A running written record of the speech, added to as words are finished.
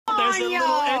There's a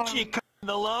little edgy in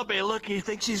the lobby. Look, he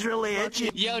thinks he's really edgy.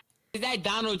 Yo, is that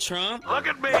Donald Trump? Look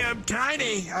at me, I'm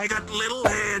tiny. I got little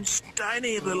hands,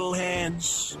 tiny little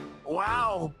hands.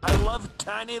 Wow, I love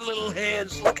tiny little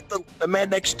hands. Look at the man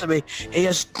next to me. He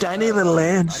has tiny little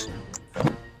hands.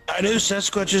 I knew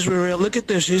Sasquatches were real. Look at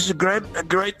this. He's a great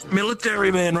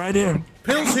military man right here.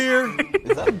 Bill's here.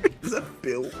 Is that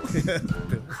Bill? Yeah,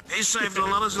 Bill. He saved a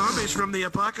lot of zombies from the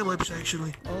apocalypse,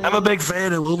 actually. I'm a big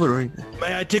fan of Wolverine.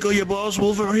 May I tickle your balls,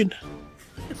 Wolverine?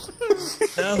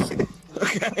 No?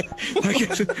 Okay.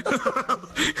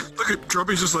 Look at Trump,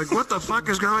 he's just like, what the fuck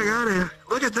is going on here?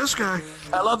 Look at this guy.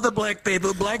 I love the black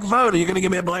people. Black vote. Are you gonna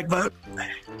give me a black vote?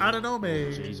 I don't know,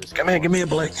 man. Jesus. Come here, give me a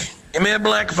black. Give me a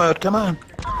black vote. Come on.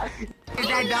 Is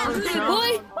that Donald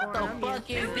Trump? What the fuck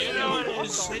is this? You know it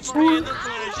is. It's me in the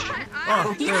flesh.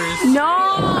 Oh, there he is. No.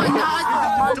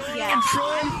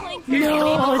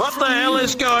 What the hell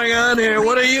is going on here?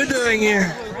 What are you doing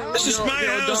here? This is my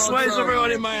house. Why is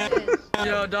everyone in my house?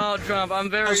 Yo, Donald Trump, I'm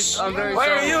very Why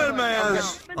are you in my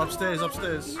house? Upstairs,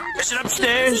 upstairs. Is it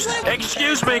upstairs?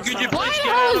 Excuse me, could you please get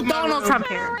out of my room? Trump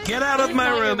here? Get out of my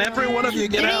room. Every one of you,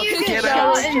 get out. Get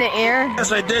Shot out. in the air.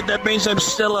 Yes, I did. That means I'm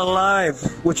still alive,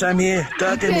 which I'm here,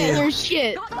 talking to you. There's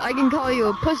shit. I can call you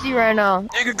a pussy right now.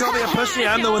 You can call me a pussy.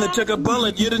 I'm the one that took a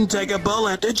bullet. You didn't take a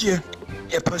bullet, did you?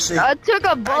 You pussy. I took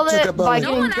a bullet by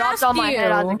No getting dropped on my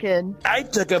head as a kid. I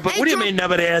took a bullet. What do you mean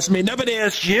nobody asked me? Nobody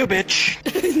asked you, bitch.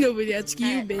 Nobody asked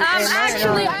you, bitch.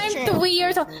 Actually, I'm 3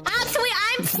 years old. Actually,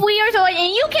 I'm 3 years old,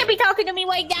 and you can't be talking to me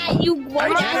like that, you I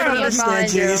can't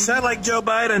understand you. You sound like Joe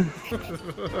Biden.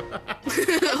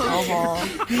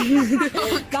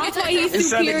 That's why he's You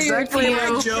sound superior exactly to you.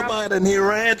 like Joe Biden. He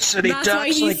rants and he That's why talks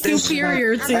he's like this.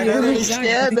 superior to I you. don't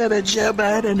understand that it's Joe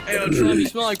Biden. Hey, yo, Trump, you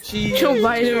smell like cheese. Joe You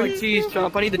Biden. smell like cheese, Trump.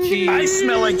 I need the cheese. I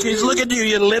smell like cheese. Look at you.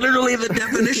 You're literally the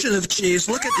definition of cheese.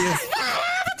 Look at you.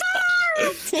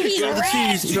 Where's the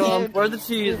cheese, Trump? Where's the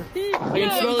cheese? I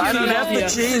can smell the I don't cheese. have the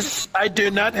cheese. I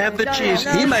do not have the cheese.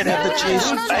 He might have the cheese.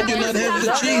 I do not have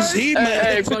the cheese. He might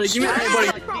have the buddy, cheese. give me that,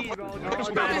 buddy.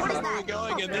 Where are we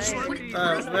going in this one?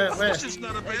 Where? This is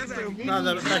not a bathroom.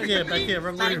 No, back here,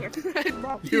 wrong room.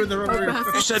 You're in the wrong room.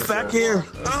 You said back here.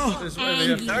 Oh, This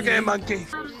way, over here. okay, monkey.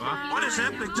 What is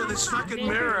happening to this fucking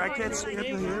mirror? I can't see it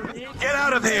here. Get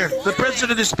out of here. The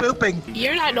president is pooping.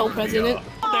 You're not no president.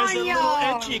 There's a little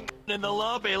edgy in the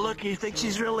lobby. Look, he thinks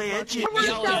he's really edgy.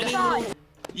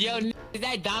 Yo, is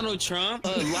that Donald Trump?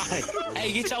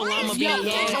 Hey, get your llama bean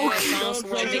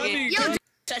head.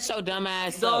 Shut your dumb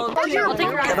ass up. I'll take your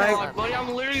eyes. Buddy, I'm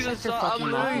literally just...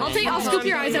 I'll scoop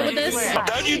your eyes out with this.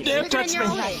 Don't you dare touch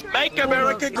me. Make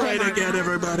America great again,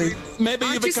 everybody. Maybe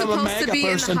you become a MAGA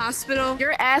person. Hospital?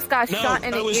 Your ass got shot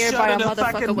in I the was ear shot by a in the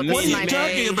motherfucker fucking- with What are a you sniper.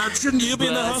 talking about? Shouldn't you be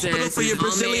in the hospital for your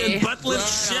Brazilian butt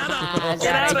lift? Shut up.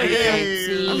 Get out of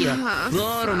here.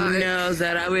 Lord only knows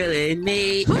that I really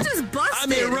need. Who just busted?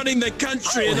 I'm here running the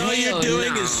country, and all you're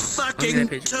doing is fucking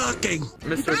talking.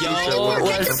 Yo,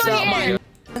 what's up, my...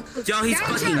 Yo, he's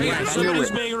fucking black. Somebody's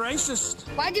being racist.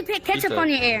 Why'd you pick ketchup on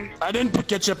your ear? I didn't put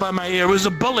ketchup on my ear. It was a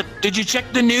bullet. Did you check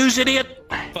the news, idiot?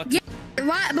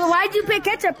 Why'd you pick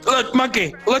ketchup? Look,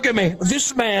 monkey, look at me.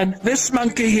 This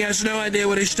monkey, he has no idea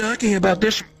what he's talking about.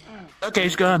 Okay,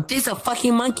 he's gone. He's a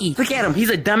fucking monkey. Look at him. He's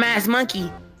a dumbass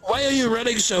monkey. Why are you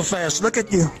running so fast? Look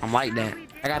at you. I'm like that.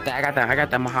 I got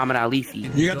that Muhammad Ali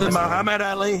feet. You got the Muhammad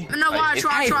Ali. No, watch.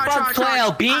 Hey, fuck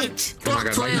 12, bitch.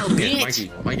 Fuck 12, bitch.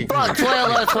 Fuck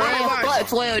 12, 12. Fuck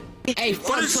 12. Hey,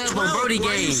 fuck 12 on Brody Why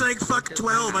are you game. saying fuck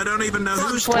 12? I don't even know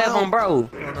Fuck who's 12 on 12. bro.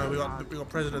 Oh no, we got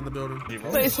president in the building.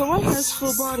 Wait, so what has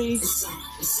full body?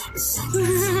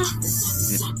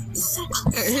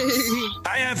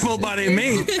 I have full body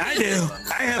meat. I do.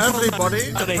 I have full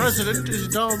Everybody, body. the president is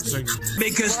dancing.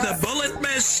 Because the bullet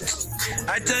missed.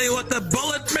 I tell you what, the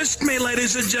bullet missed me,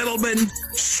 ladies and gentlemen.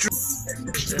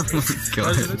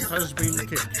 President has been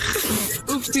kicked.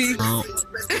 Oopsie.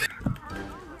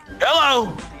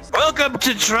 Hello. Welcome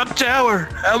to Trump Tower.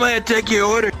 How may I take your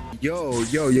order? Yo.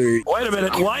 Wait a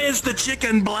minute. Why is the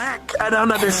chicken black? I don't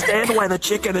understand why the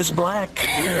chicken is black.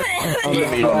 I'm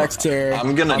not black, sir.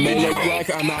 I'm gonna look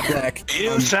black. I'm not black.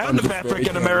 You sound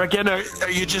African American. Are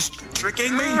you just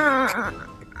tricking me?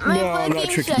 No, I'm not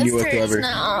tricking you whatsoever.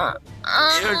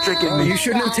 You're tricking me. You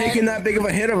shouldn't have taken that big of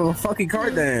a hit of a fucking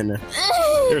cart then.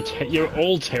 You're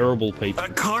all terrible people. A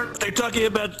cart? They're talking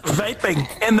about vaping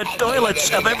in the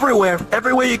toilets of everywhere.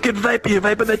 Everywhere you can vape, you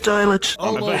vape in the toilets.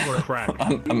 All over. Crap.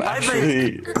 I'm I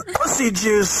actually... vape pussy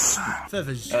juice.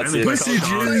 Feathers. That's it. Pussy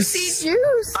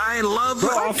juice. I love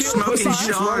I feel smoking pussy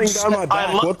just running shards. down my I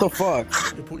back. love. What the fuck?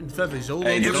 You're putting feathers all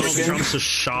Hey, over. just Trump's a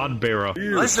shard bearer.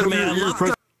 Listen, man, I love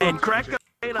cocaine. Crack cocaine.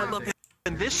 I love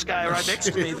And this guy right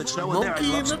next to me that's no one there.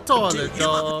 Monkey in the toilet,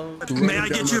 dog. May I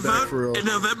get your vote in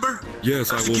November?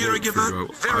 Yes, I will securing your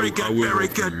vote. Very good, very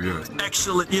good.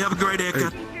 Excellent. You have a great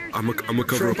haircut. I'm gonna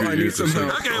cover up your ears.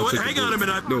 Okay, hang on a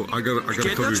minute. No, I gotta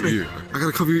cover your ear. I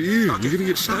gotta cover your ear. You're gonna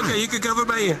get shot. Okay, you can cover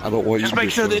my ear. I don't want you. Just make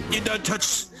sure that you don't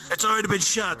touch. It's already been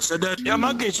shot. So yeah,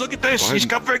 monkeys, look at this. He's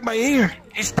covering my ear.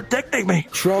 He's protecting me.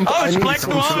 Trump, oh, it's Black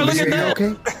Noir. Look at that.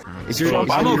 Okay?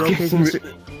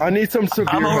 I need some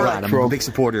severe help. I'm a big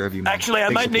supporter of you, man. Actually, I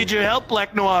might need your help,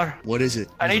 Black Noir. What is it?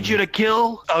 I need you to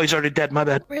kill. Oh, he's already dead. My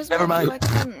bad. Never mind.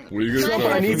 Trump,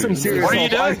 I need some serious help. What are you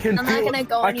doing?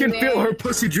 I can feel her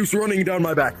pussy juice running down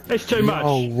my back. It's too much.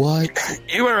 Oh, what?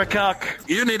 You are a cock.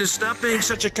 You need to stop being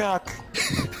such a cock.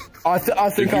 I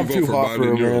think I'm too hot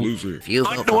for him, man.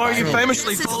 Black Noir, you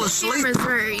famously fall asleep.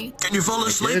 Can you fall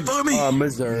asleep for me?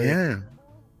 Missouri. Yeah.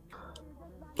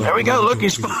 There we go. Look,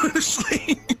 he's falling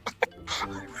asleep.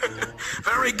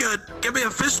 Very good. Give me a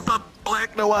fist bump,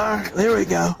 Black Noir. There we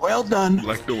go. Well done.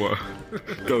 Black Noir.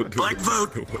 Black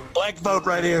vote. Black vote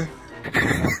right here.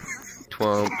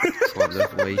 Trump,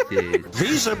 that's what he did.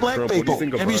 These are black people.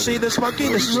 Have you seen this monkey?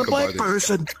 This is a black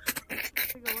person.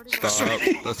 Stop.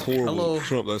 That's horrible. Hello.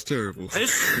 Trump, that's terrible.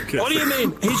 What do you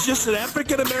mean? He's just an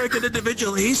African-American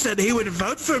individual. He said he would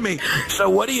vote for me. So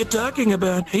what are you talking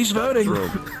about? He's voting.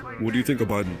 Trump, what do you think of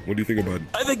Biden? What do you think of Biden?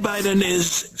 I think Biden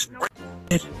is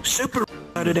super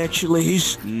retarded, actually.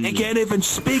 He can't even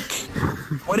speak.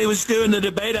 When he was doing the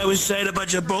debate, I was saying a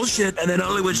bunch of bullshit, and then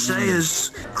all he would say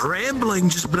is rambling,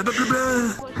 just blah, blah, blah,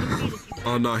 blah.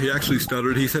 Oh, no, he actually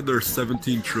stuttered. He said there's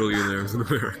 17 trillionaires in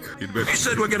America. He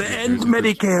said we're going to end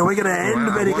Medicare. We're going to end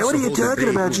Medicare. What are you talking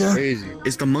about, John?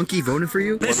 Is the monkey voting for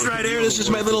you? This right here, this is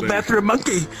my little bathroom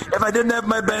monkey. If I didn't have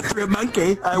my bathroom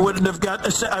monkey, I would have got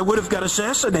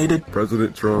assassinated.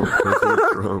 President Trump.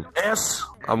 Yes.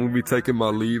 I'm going to be taking my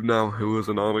leave now. It was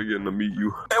an honor getting to meet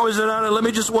you. It was an honor. Let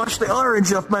me just wash the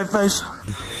orange off my face.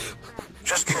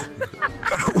 Just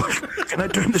can I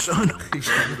turn this on?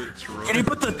 Can you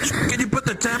put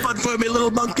the tap on for me, little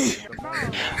monkey?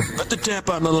 Put the tap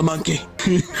on, little monkey.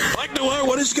 Black Noir,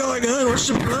 what is going on? What's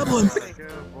the problem?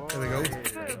 There we go.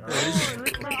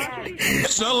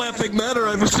 It's not laughing matter.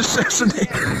 I was assassinated.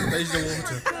 There's the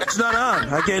water. It's not on.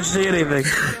 I can't see anything.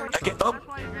 Oh,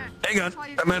 hang on.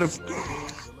 I'm out of.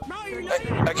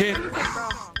 I can't.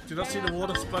 Do you not see the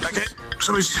water splash? I can't.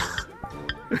 Somebody's.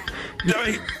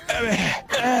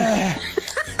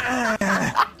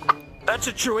 That's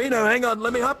a Trino. Hang on,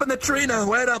 let me hop in the Trino.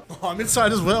 Wait up. Oh, I'm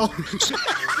inside as well. See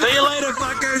you later,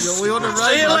 fuckers. Yo, we on the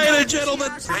right, see you later,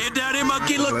 gentlemen. Are you down here,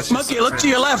 monkey? Look to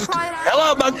your left.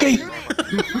 Hello, monkey.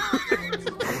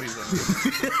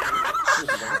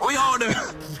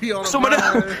 We on someone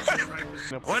else.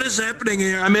 What is happening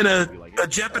here? I'm in a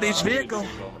Japanese vehicle.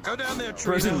 Go down there, Trino.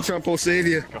 President Trump will save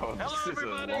you. Hello,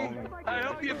 everybody. I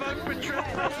hope you vote for Trump.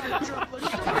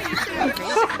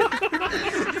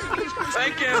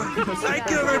 Thank you. Thank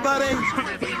you, everybody.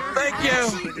 Thank you.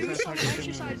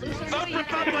 Vote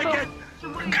Republican.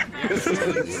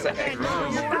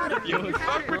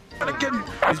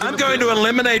 I'm going to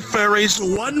eliminate furries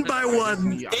one by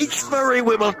one. Each furry,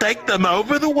 we will take them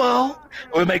over the wall.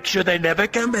 We'll make sure they never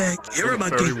come back. You're a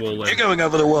monkey. You're going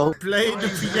over the wall. Play the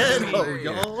piano,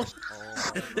 y'all.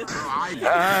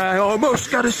 I almost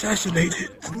got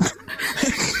assassinated.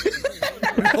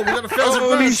 Oh, we got a thousand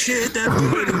Holy bucks. shit, that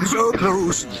was so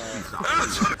close.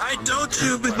 I told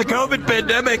you with the COVID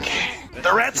pandemic,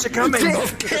 the rats are coming.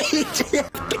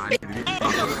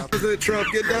 President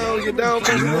Trump, get down,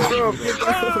 President Trump,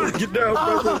 get down,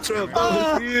 President Trump.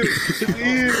 Oh, it's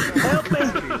you. Help me.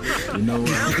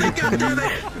 Help me,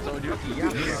 goddammit.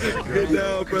 Get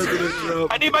down, President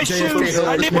Trump. I need my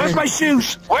shoes. Where's my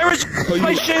shoes? Where is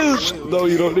my shoes? No,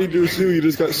 you don't need your shoe. You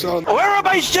just got shot. Where are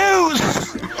my shoes?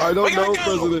 I don't know,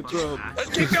 President Trump. Let's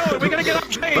keep going. We're gonna get up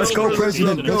change. Let's go,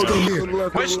 President. Let's go here.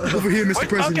 Over here, Mr.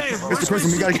 President. Okay, Mr.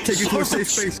 President, we gotta take you to a safe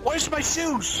space. Where's my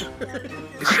shoes?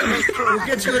 We'll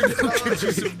get you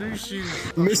some new shoes.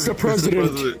 Mr.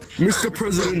 President. Mr.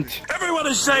 President. Everyone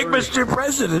is saying Mr.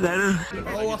 President.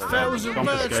 Oh, 1,000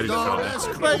 bucks, dog. That's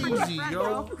crazy,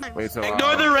 yo.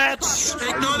 Ignore the rats.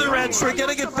 Ignore the rats. We're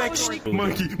getting it fixed.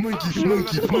 Monkey.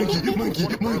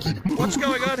 What's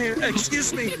going on here?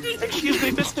 Excuse me,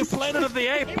 Mr. Planet of the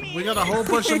Apes. We got a whole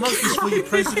bunch of monkeys for you,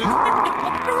 President.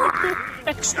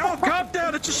 Oh, calm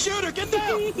down. It's a shooter. Get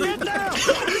down. Get down.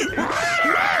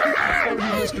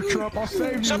 Mr. Trump, I'll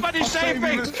save you. Somebody save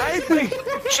me. Save me.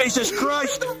 Jesus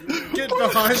Christ. Get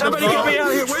behind Somebody the get me bar.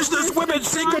 out of here. Where's this women's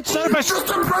secret service?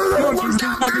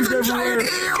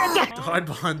 Hide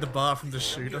behind the bar from the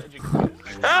shooter.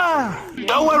 Ah,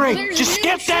 don't worry. Just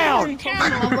get down.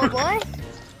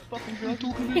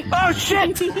 Oh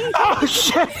shit! Oh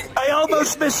shit! I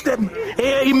almost missed him.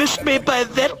 He missed me by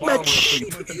that much.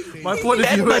 My point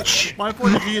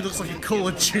of view, it looks like a Call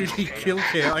of Duty kill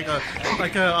kit, like a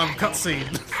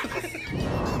cutscene.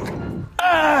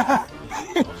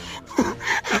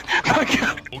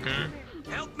 Okay.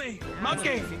 Help me,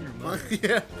 monkey!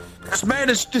 Yeah. This man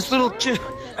is this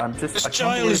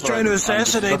child is trying to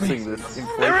assassinate me.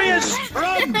 There he is!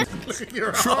 Run! Look at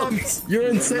your Trump, arms. you're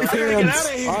in safe Get out hands.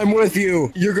 of here. I'm with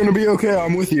you. You're gonna be okay.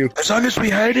 I'm with you. As long as we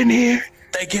hide in here,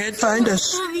 they can't find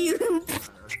us.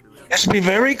 Let's be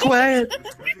very quiet.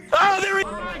 Oh, there he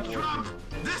is!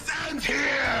 This ends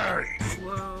here!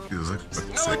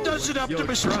 No, it doesn't,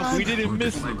 Optimus Prime. We didn't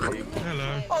miss it.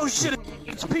 Hello. Oh shit,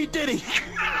 it's P. Diddy.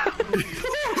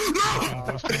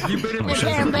 You better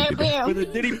Bam, bam, bam. with a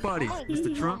Diddy party,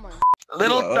 Mr. Trump.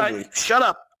 Little shut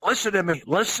up. Listen to me.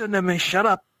 Listen to me. Shut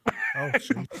up. Oh,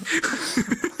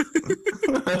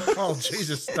 oh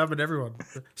Jesus, stabbing everyone.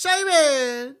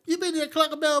 Simon! You been here,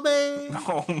 Clock Bell, man?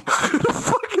 Oh my. What the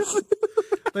fuck is it?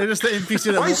 They just, the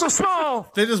NPC that Why so small?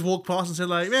 They just walk past and say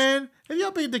like, man, have you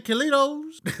been to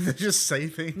Kalitos? They just say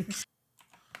things.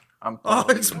 Oh,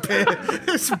 it's Bam.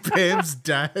 It's Bam's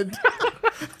dad.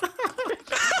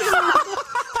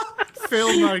 Phil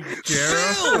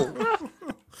Nigera.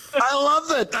 I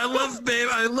love it. I love Bam.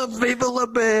 I love Viva La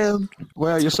Bam.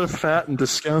 Wow, you're so fat and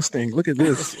disgusting. Look at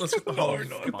this. Let's get the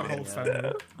whole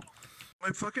family. My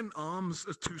fucking arms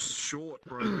are too short,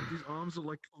 bro. These arms are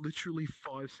like literally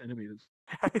 5 centimeters.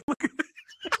 Hey, look at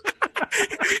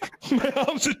my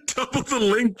arms are double the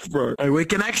length, bro. Hey, we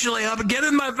can actually get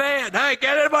in my van. Hey,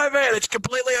 get in my van. It's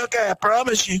completely okay. I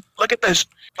promise you. Look at this.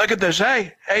 Look at this.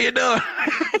 Hey, how you doing?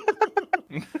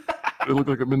 I look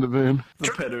like I'm in the van. The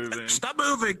pedo van. Stop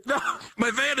moving. No, my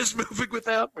van is moving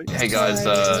without me. Hey guys,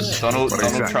 Donald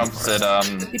Trump said,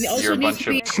 you're a bunch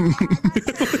of...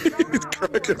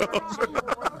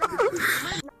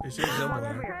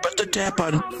 Put the tap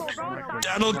on.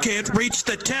 Donald can't reach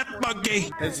the tap,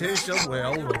 monkey. It's his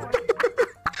somewhere.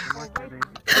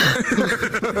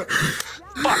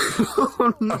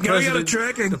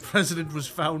 The president was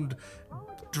found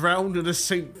drowned in a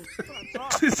sink.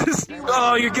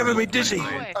 Oh, you're giving me dizzy.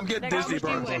 I'm getting dizzy,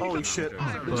 bro. Holy shit.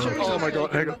 Oh my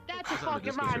god, hang on.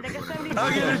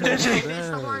 I'm getting dizzy.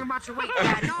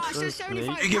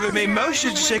 You're giving me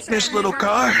motion sickness, little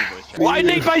car. Why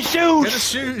need my shoes? Get his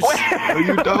shoes. No,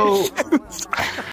 you don't.